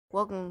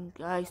Welcome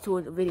guys to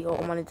a video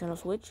on my Nintendo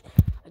Switch.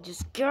 I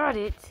just got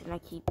it and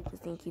this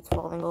thing keeps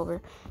falling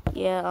over.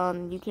 Yeah,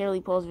 you can't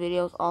really post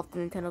videos off the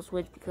Nintendo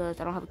Switch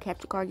because I don't have a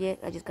capture card yet.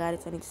 I just got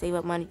it, so I need to save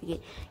up money to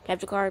get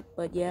capture card.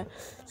 But yeah,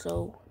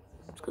 so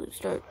let's go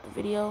start the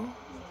video.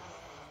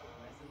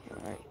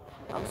 Alright.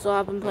 So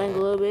I've been playing a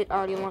little bit. I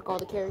already unlocked all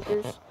the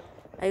characters.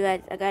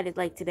 I got it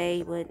like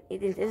today, but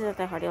it's not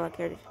that hard to unlock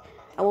characters.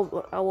 I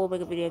will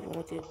make a video if you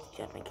want to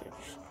check my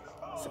characters.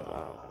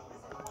 So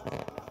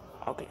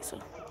okay,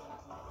 so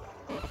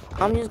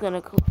I'm just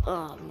gonna,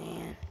 oh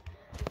man,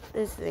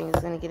 this thing is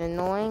gonna get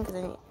annoying,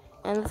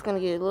 and it's gonna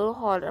get a little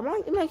harder.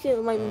 It might be a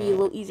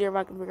little easier if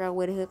I can figure out a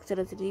way to hook it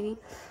up to TV.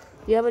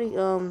 If you have any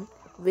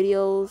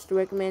videos to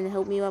recommend to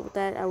help me out with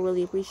that, I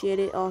really appreciate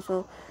it.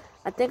 Also,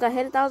 I think I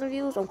hit 1,000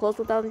 views. I'm close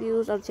to 1,000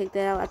 views. I'll check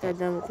that out after I'm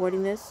done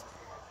recording this.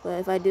 But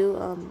if I do,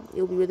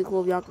 it'll be really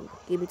cool if y'all can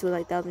give me to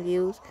like 1,000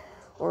 views.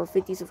 Or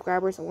 50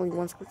 subscribers, I'm only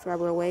one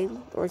subscriber away,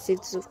 or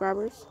 60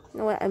 subscribers. You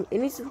know what?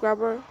 Any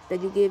subscriber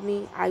that you give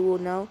me, I will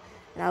know,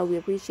 and I will be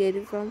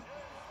appreciated from.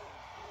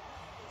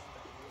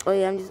 Oh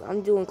yeah,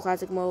 I'm doing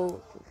classic mode.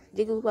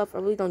 Jigglypuff, I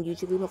really don't use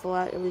Jigglypuff a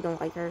lot. I really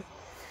don't like her,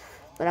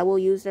 but I will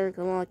use her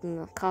because I'm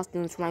liking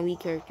costumes for my Mii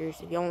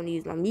characters. If y'all want to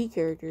use my Mii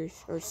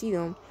characters or see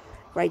them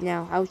right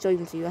now, I will show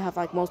them to you. I have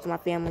like most of my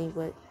family,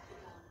 but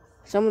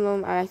some of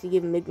them I actually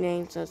give them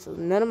nicknames. So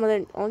none of them,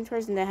 the only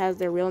person that has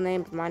their real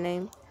name is my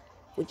name,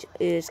 which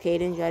is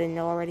Caden. I didn't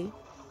know already.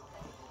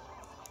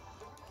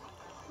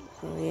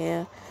 So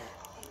yeah,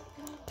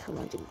 come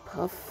on,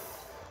 Jigglypuff.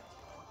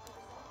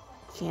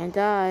 Can't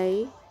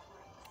die.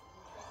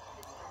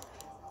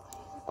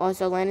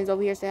 Also, Landon's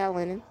over here. Say hi,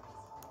 Landon.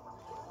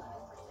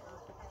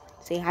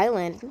 Say hi,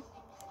 Landon.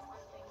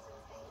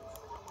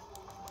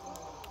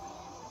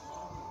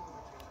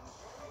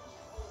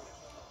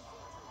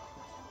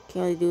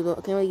 Can't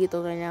really get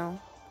those right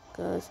now,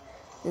 cause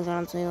that's what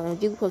I'm saying.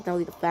 Jigglypuff's not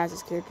really the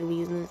fastest character to be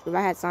using this. If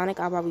I had Sonic,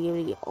 I'd probably be able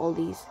to get all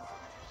these,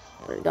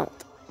 but I don't,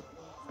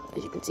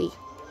 as you can see.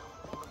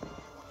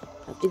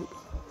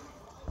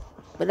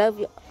 But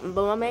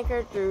my main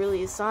character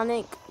really is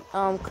Sonic,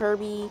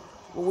 Kirby,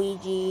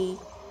 Luigi,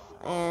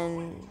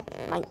 and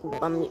my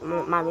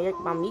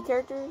Mii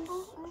characters,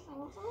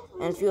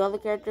 and a few other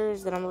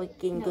characters that I'm really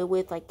getting good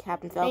with, like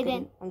Captain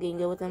Falcon. I'm getting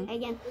good with him.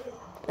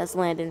 That's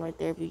Landon right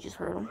there, if you just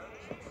heard him.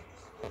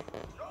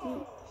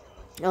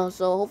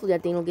 So hopefully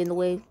that thing will get in the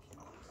way.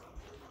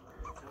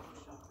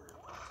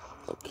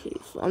 Okay,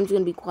 so I'm just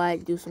gonna be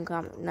quiet,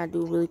 not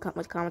do really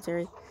much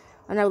commentary.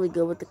 I'm not really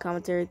good with the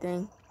commentary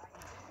thing,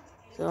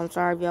 so I'm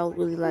sorry if y'all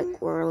really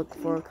or look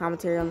for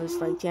commentary on this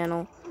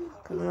channel,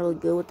 cause I'm really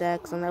good with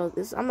that. Cause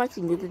I'm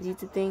actually new to the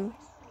YouTube thing.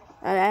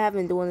 I have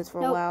been doing this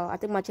for a while. I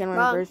think my channel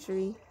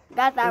anniversary is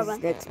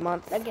next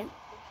month. Again.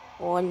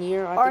 1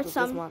 year. I think it's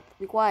this month.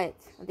 Be quiet.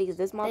 I think it's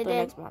this month or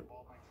next month.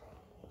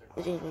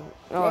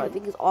 No, I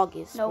think it's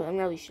August. Nope. But I'm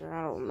not really sure.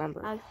 I don't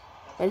remember.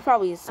 It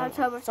probably is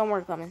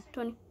somewhere coming.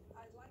 20.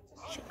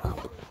 Shut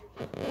up.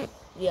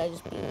 Yeah, I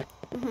just beat it.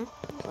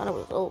 Final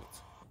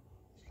results.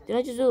 Didn't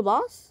I just do the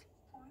boss?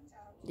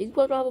 Did you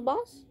put on the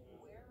boss?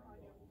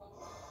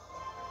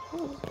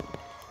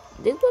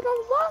 Did you put on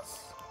the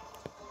boss?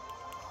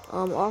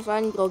 Also,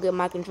 I need to go get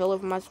my controller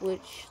for my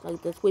Switch. Like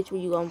the Switch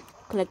where you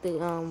connect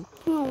the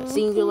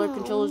singular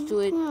controllers to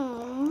it.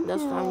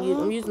 That's what I'm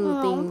using. I'm using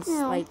the things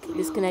like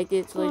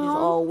disconnected, so they're just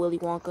all Willy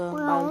Wonka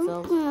by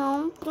themselves.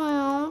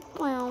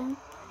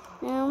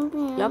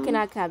 Y'all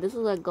cannot cap. This is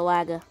like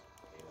Galaga.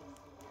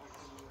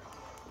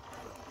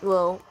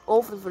 Well,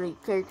 hopefully for the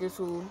characters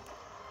who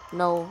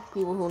know,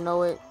 people who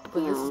know it,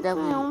 but this is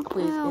definitely a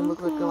place and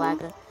looks like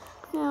Galaga.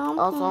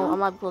 Also, I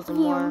might be posting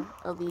more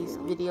of these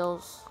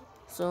videos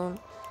soon.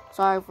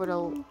 Sorry for the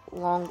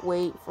long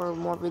wait for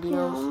more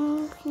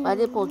videos. But I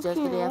did post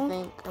yesterday, I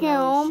think. I'm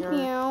not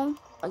really sure.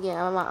 Again,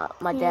 I'm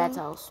at my dad's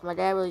house. My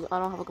dad I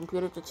don't have a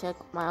computer to check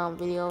my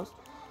videos.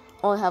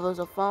 All I have is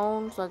a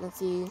phone so I can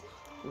see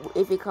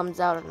if it comes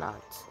out or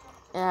not.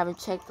 And I haven't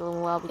checked in a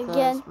while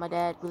because my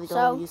dad really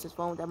don't use his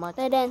phone that much.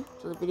 So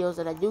the videos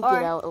that I do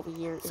get out over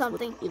here is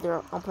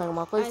either I'm playing on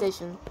my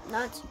PlayStation,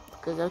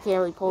 because I can't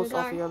really post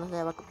off here unless I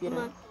have a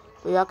computer.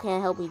 But y'all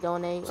can help me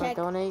donate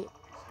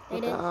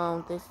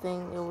with this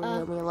thing. It will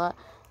help me a lot.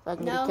 So I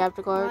can get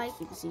capture cards,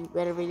 you can see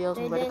better videos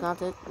and better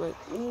content. But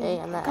hey,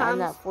 I'm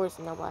not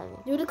forcing nobody.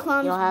 Do the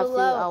comments you don't have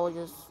below. to. I will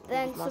just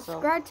then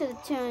subscribe to the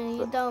channel and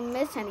you don't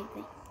miss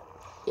anything.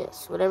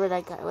 Yes, whatever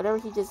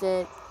he just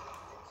said.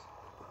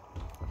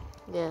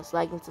 Yes,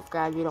 like and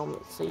subscribe.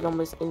 So you don't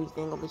miss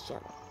anything on this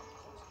channel.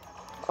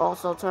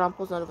 Also, turn on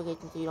post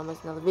notifications so you don't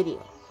miss another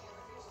video.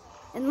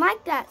 And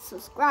like that,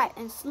 subscribe,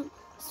 and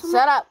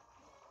shut up.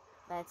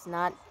 That's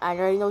not. I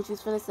already know what you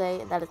was finna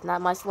say. That is not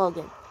my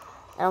slogan.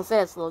 I don't say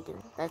that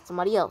slogan. That's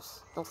somebody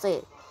else. Don't say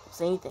it. Don't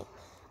say anything.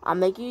 I'll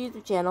make you a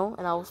YouTube channel,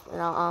 and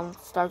I'll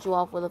start you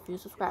off with a few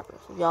subscribers.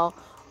 If y'all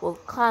will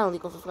kindly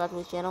go subscribe to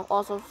his channel.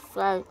 Also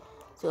subscribe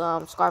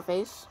to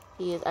Scarface.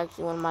 He is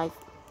actually one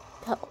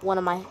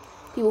of my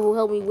people who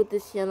helped me with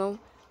this channel.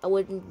 I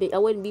wouldn't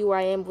be where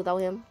I am without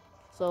him.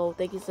 So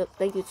thank you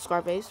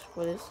Scarface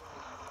for this.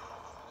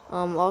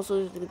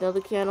 Also, there's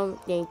another channel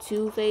named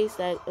Two Face,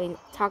 that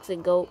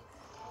Toxic Goat,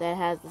 that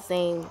has the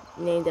same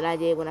name that I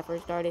did when I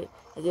first started.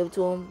 I gave it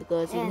to him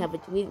because he didn't have a.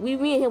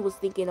 Me and him was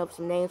thinking of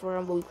some names for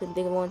him, but we couldn't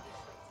think of one.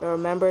 But I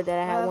remember that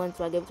I had one,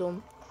 so I gave it to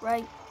him.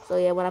 Right. So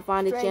yeah, when I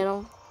find the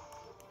channel,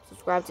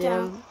 subscribe to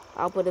him.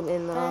 I'll put him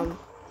in the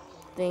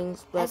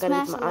things. But I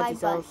gotta get to my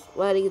auntie's house.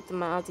 Well, I gotta get to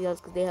my auntie's house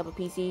because they have a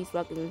PC, so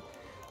I can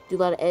do a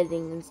lot of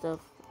editing and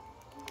stuff.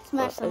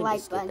 Smash the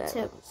like button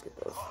too.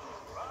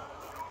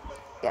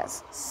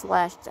 Yes,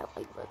 slash that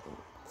like button.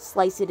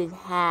 Slice it in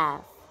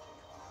half.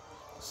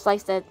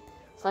 Slice that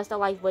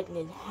like button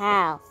in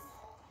half.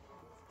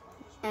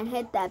 And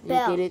hit that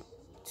bell. You get it?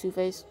 Two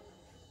Face.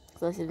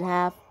 Slice it in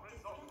half.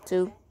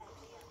 Two.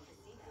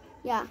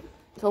 Yeah.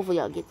 Hopefully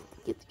y'all get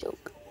the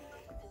joke.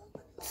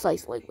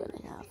 Slice like button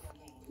in half.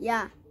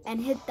 Yeah, and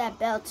hit that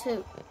bell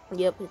too.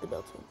 Yep, hit the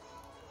bell too.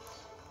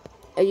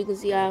 As you can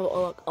see, I have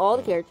all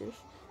the characters.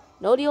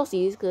 No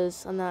DLCs,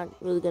 because I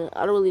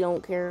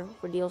don't care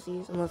for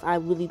DLCs unless I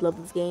really love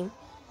this game.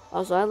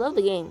 Also, I love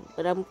the game,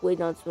 but I'm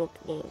waiting on some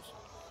games.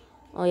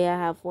 Oh yeah, I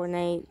have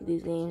Fortnite,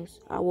 these games.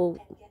 I will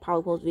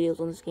probably post videos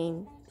on this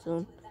game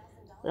soon,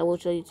 but I will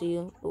show you to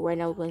you. But right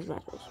now we're playing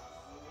Smash Bros.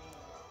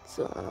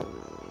 So,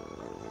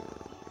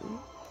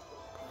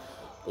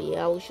 but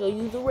yeah, I will show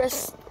you the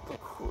rest of the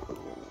crew.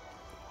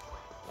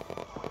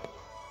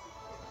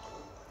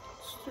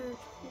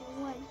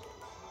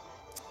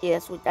 Yeah,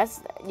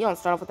 that's you don't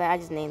start off with that. I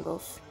just named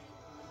those.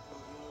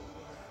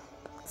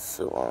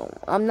 So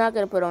I'm not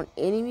gonna put on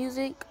any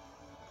music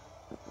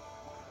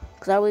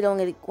because I really don't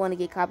want to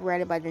get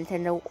copyrighted by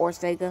Nintendo or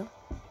Sega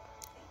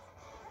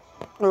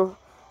or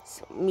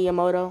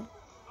Miyamoto.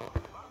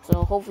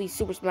 So hopefully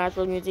Super Smash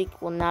Bros. Music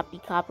will not be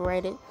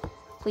copyrighted.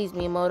 Please,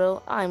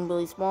 Miyamoto. I'm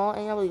really small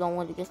and I really don't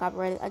want to get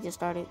copyrighted. I just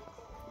started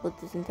with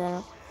this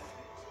Nintendo.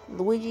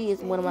 Luigi is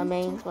one of my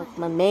mains, like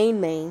my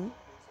main.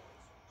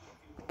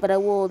 But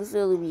this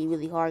will be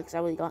really hard because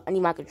I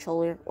need my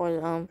controller or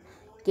the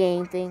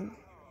game thing.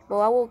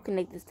 Well, I will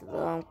connect this to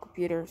the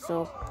computer,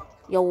 so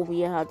y'all will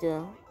be able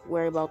to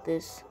worry about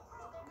this.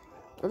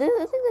 I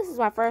think this is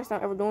my first time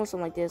ever doing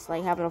something like this,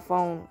 like having a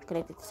phone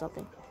connected to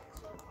something.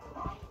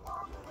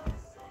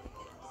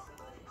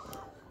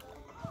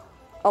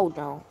 Oh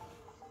no!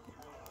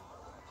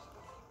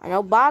 I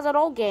know Bowser's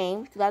old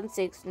game,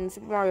 2006, in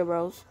Super Mario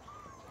Bros.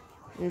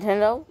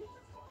 Nintendo.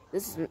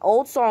 This is an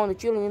old song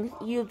that you don't even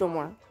use no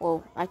more.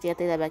 Well, actually, I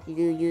take that back. You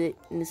do use it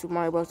in the Super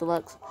Mario Bros.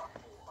 Deluxe.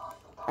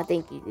 I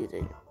think you use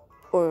it.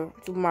 Or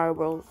Super Mario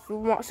Bros.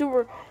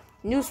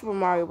 New Super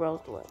Mario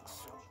Bros.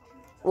 Deluxe.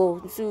 Well,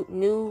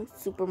 New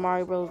Super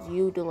Mario Bros.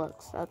 U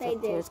Deluxe. That's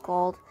what it's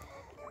called.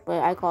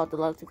 But I call it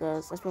Deluxe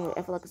because I feel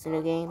like it's a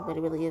new game, but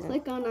it really isn't.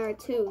 Click on our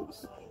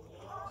tunes.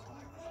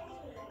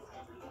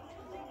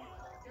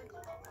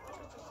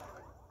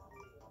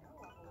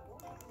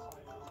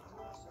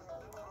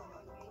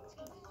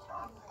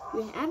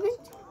 You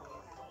haven't?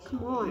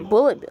 Come on.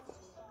 Bullet Bill.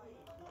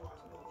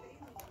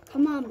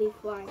 Come on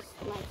before I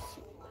slice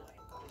you.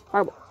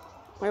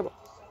 Fireball.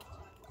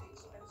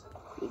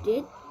 You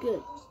did?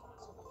 Good.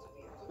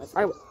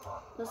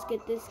 Let's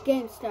get this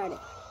game started.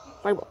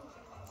 Fireball.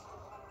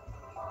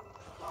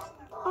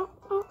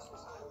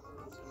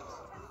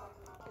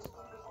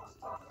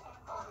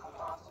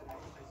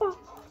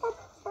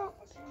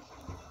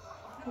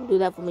 Do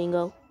that,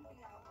 Flamingo.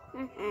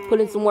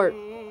 Put in some work.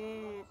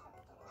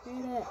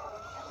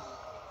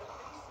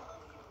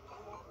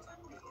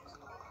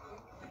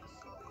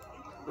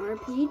 Our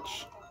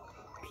Peach.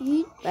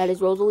 That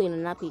is Rosalina,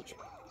 not Peach.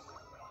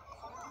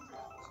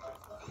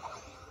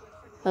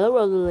 Hello,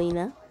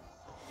 Rosalina.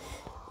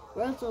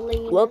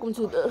 Welcome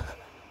to the...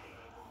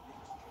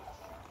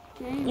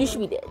 You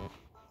should be dead.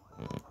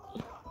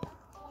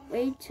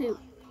 Wave 2.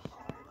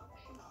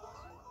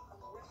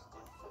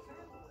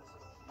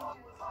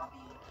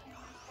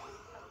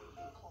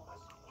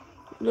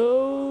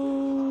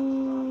 No.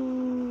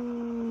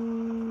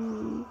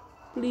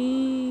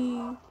 Please.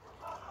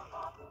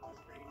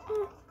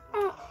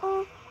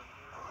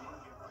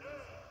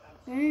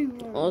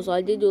 Also,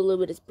 I did do a little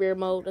bit of spirit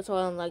mode. That's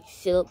why I'm like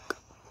Silk.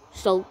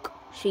 I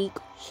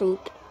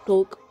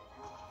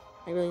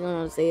really don't know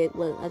how to say it,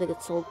 but I think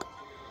it's Sulk.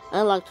 I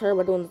unlocked her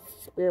by doing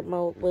spirit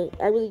mode, but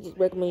I really just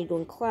recommend you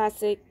doing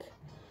classic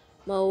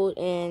mode.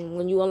 And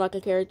when you unlock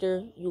a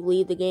character, you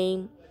leave the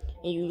game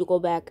and you go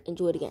back and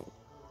do it again.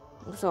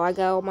 So I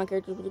got all my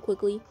characters really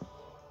quickly,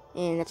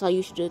 and that's how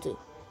you should do it too.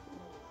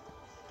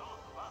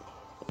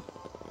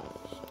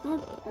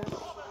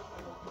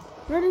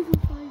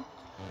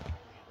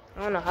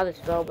 I don't know how this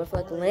is all, but it's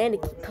like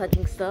Landon keeps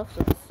touching stuff,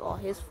 so it's all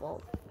his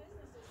fault.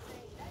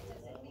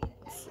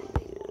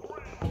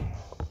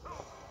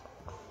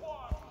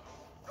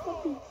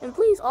 And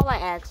please, all I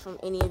ask from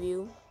any of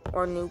you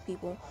or new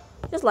people,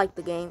 just like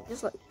the game,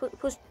 just like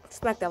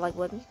smack that like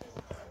button.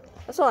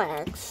 That's all I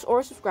ask.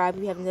 Or subscribe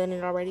if you haven't done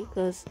it already,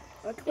 because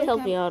it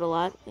helps me out a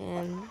lot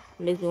and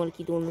makes me want to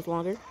keep doing this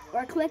longer.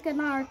 Or click on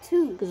our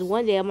tunes. Because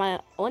one day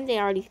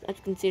I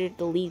considered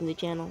deleting the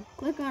channel.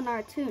 Click on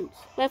our tunes.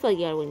 But I feel like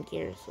y'all wouldn't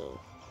care, so.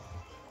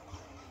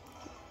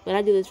 But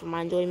I do this for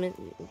my enjoyment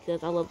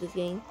because I love this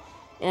game.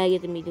 And I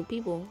get to meet new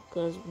people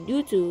because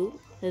YouTube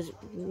has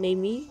made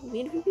me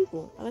meet a few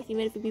people. I've actually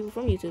met a few people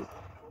from YouTube.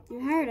 You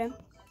heard him.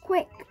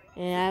 Quick.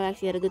 And I've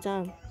actually had a good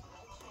time.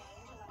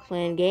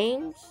 Playing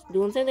games,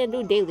 doing something I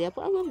do daily. I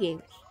love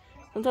games.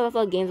 Sometimes I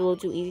feel like games are a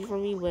little too easy for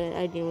me, but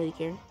I didn't really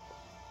care.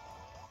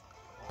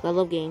 Cause I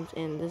love games,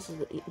 and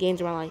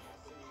games are my life.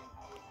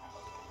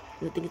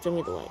 And I think it's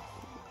only the way.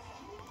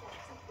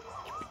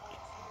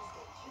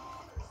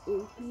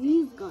 Oh,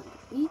 he's gonna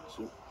eat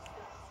you.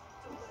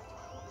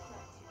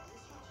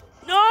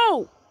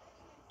 No!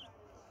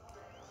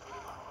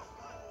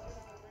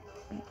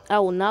 I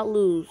will not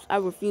lose. I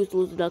refuse to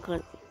lose to Duck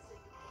Hunt.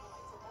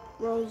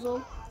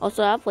 Rosal.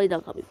 Also, I've played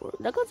Duck Hunt before.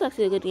 Duck Hunt's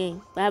actually a good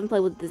game, but I haven't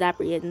played with the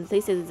Zapper yet. And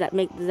they said the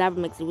Zapper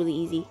makes it really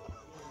easy.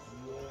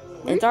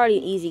 And it's already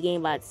an easy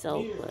game by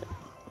itself,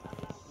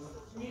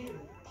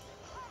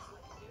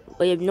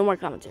 but you have no more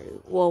commentary.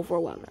 Well, for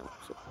a while now.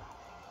 So.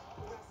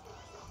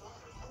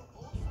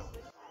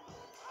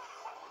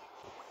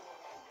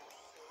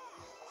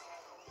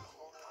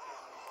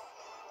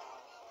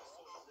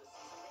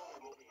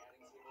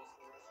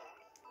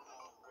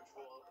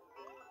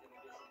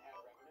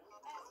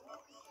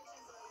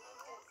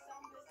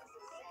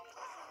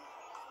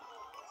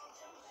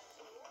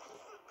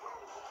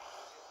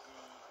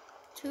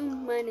 Two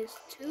minus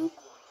two.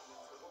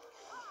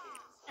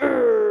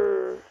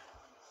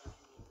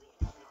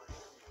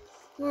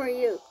 Who are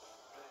you?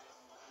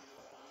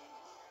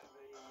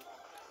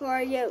 Who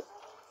are you?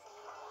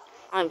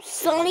 I'm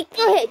Sonic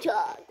the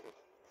Hedgehog.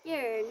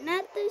 You're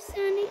not the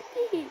Sonic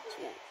the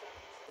Hedgehog.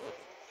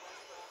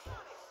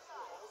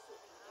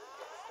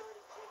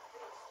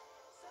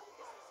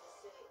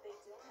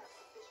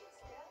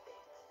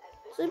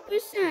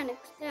 Supersonic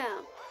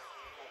style.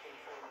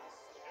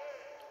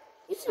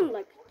 You sound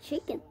like a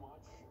chicken.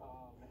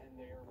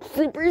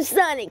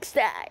 Supersonic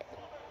style.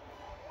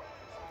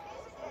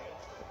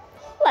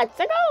 Let's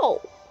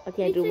go. I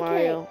can't do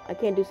Mario. I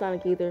can't do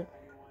Sonic either.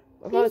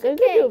 I probably could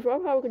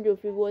do a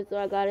few voices, so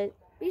I got it.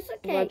 Piece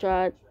of cake. I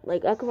tried.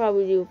 Like, I could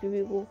probably do a few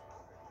people.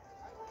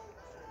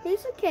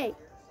 Piece of cake.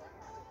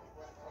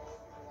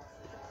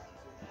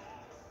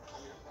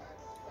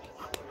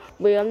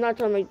 But yeah, I'm not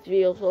trying to make this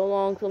video so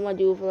long, so I'm gonna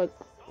do it for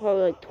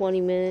probably like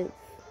 20 minutes.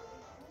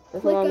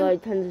 That's how long I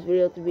intend this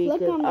video to be,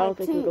 because I don't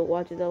think we can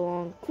watch it that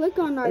long. Click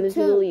on our And this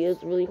really is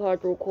really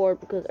hard to record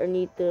because I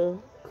need to.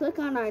 Click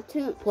on our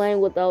tunes. Playing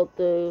without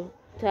the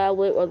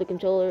tablet or the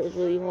controller is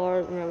really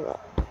hard. Remember,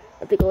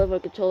 I think I left my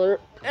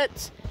controller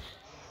at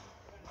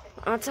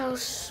Aunt's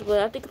house, but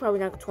I think probably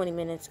not 20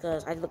 minutes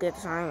because I look at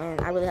the time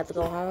and I really have to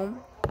go home.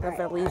 I have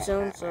to leave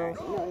soon, so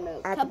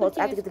No. I have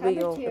to get the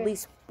video at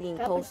least being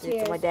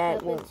posted so my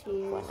dad won't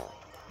find out.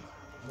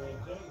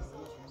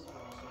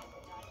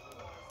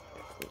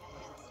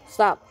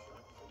 Stop.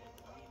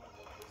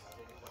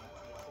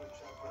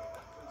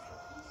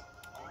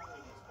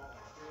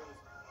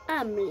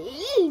 I'm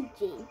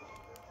leaving.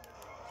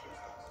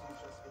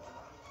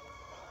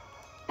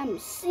 I'm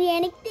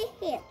Sonic the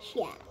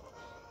Hedgehog.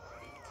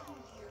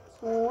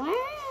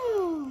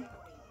 Wow.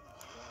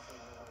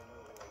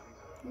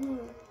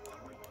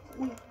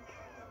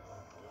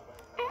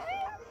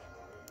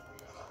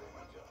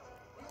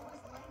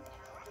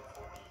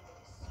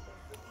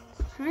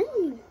 I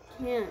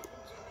can't.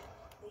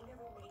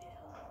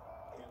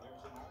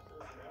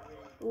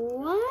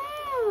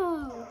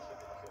 Wow.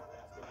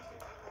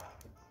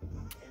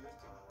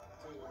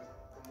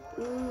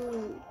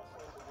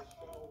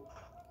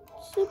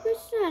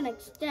 Supersonic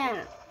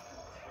style.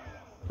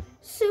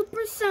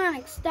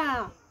 Supersonic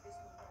style.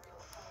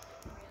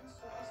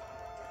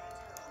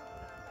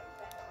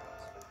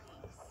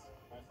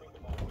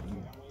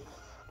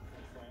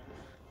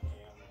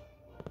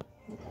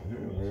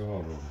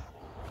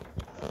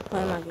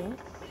 Playing my game.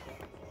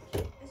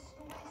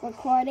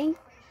 Recording.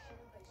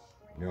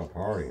 Yeah,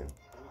 partying.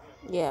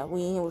 Yeah,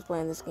 he was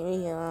playing this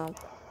game.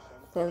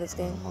 Playing this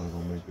game. I'm not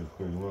gonna make this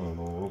quick run.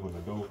 Don't open the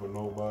door for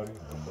nobody.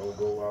 And don't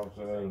go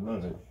outside and none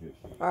of that shit.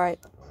 Alright.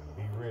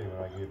 Be ready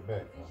when I get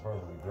back. I'm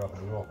probably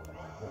dropping you off.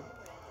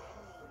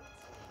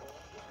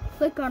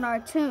 Click on our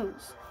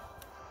tunes.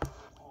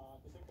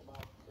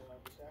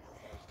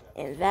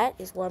 And that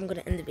is where I'm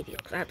going to end the video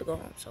because I have to go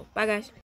home. So, bye guys.